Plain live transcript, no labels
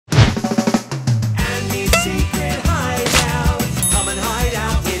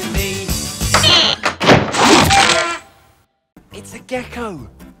gecko.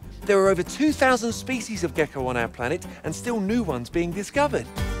 There are over 2,000 species of gecko on our planet and still new ones being discovered.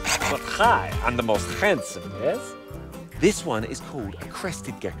 But hi, I'm the most handsome, yes? This one is called a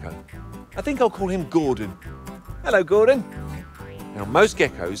crested gecko. I think I'll call him Gordon. Hello, Gordon. Now, most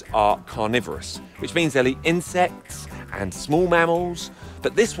geckos are carnivorous, which means they'll eat insects and small mammals.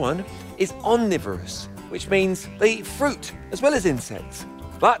 But this one is omnivorous, which means they eat fruit as well as insects.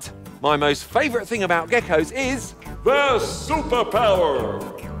 But my most favourite thing about geckos is their superpower!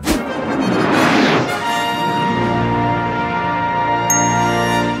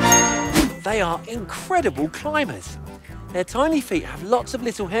 they are incredible climbers. Their tiny feet have lots of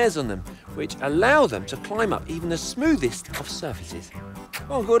little hairs on them, which allow them to climb up even the smoothest of surfaces.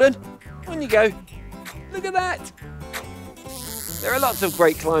 Come on, Gordon, on you go. Look at that. There are lots of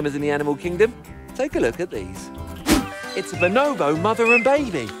great climbers in the animal kingdom. Take a look at these. It's a bonobo mother and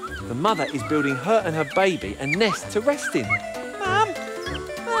baby. The mother is building her and her baby a nest to rest in. Mum,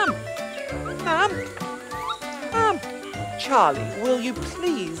 Mum, Mum, Mum. Charlie, will you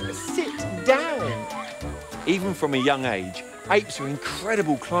please sit down? Even from a young age, apes are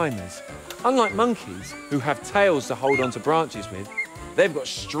incredible climbers. Unlike monkeys, who have tails to hold onto branches with, they've got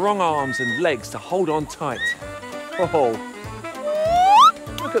strong arms and legs to hold on tight. Oh,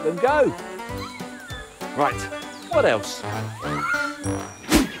 look at them go. Right, what else?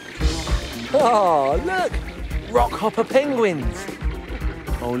 Oh, look, rockhopper penguins.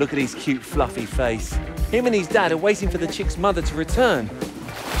 Oh, look at his cute fluffy face. Him and his dad are waiting for the chick's mother to return.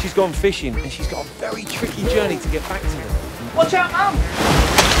 She's gone fishing and she's got a very tricky journey to get back to them. Watch out, Mum!